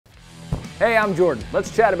Hey, I'm Jordan. Let's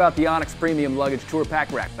chat about the Onyx Premium Luggage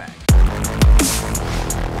Tour-Pak Rack Bag.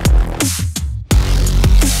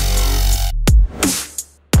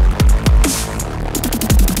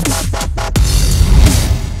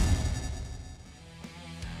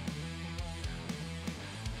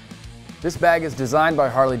 This bag is designed by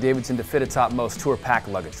Harley-Davidson to fit atop most Tour-Pak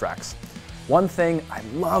luggage racks. One thing I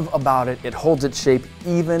love about it, it holds its shape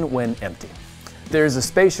even when empty. There's a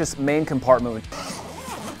spacious main compartment,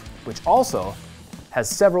 which also has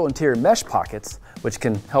several interior mesh pockets, which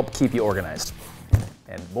can help keep you organized.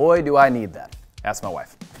 And boy, do I need that. Ask my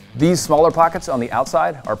wife. These smaller pockets on the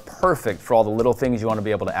outside are perfect for all the little things you want to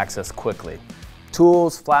be able to access quickly.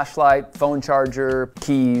 Tools, flashlight, phone charger,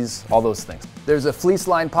 keys, all those things. There's a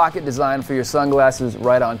fleece-lined pocket designed for your sunglasses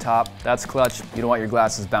right on top. That's clutch. You don't want your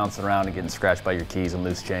glasses bouncing around and getting scratched by your keys and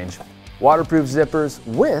loose change. Waterproof zippers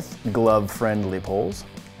with glove-friendly pulls.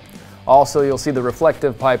 Also, you'll see the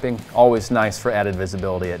reflective piping, always nice for added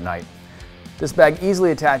visibility at night. This bag easily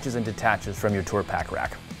attaches and detaches from your Tour-Pak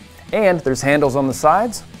rack. And there's handles on the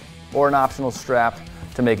sides or an optional strap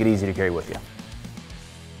to make it easy to carry with you.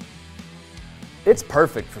 It's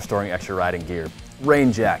perfect for storing extra riding gear,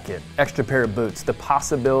 rain jacket, extra pair of boots. The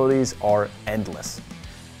possibilities are endless.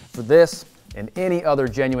 For this and any other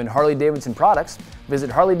genuine Harley-Davidson products, visit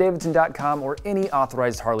harleydavidson.com or any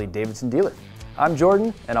authorized Harley-Davidson dealer. I'm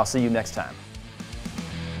Jordan, and I'll see you next time.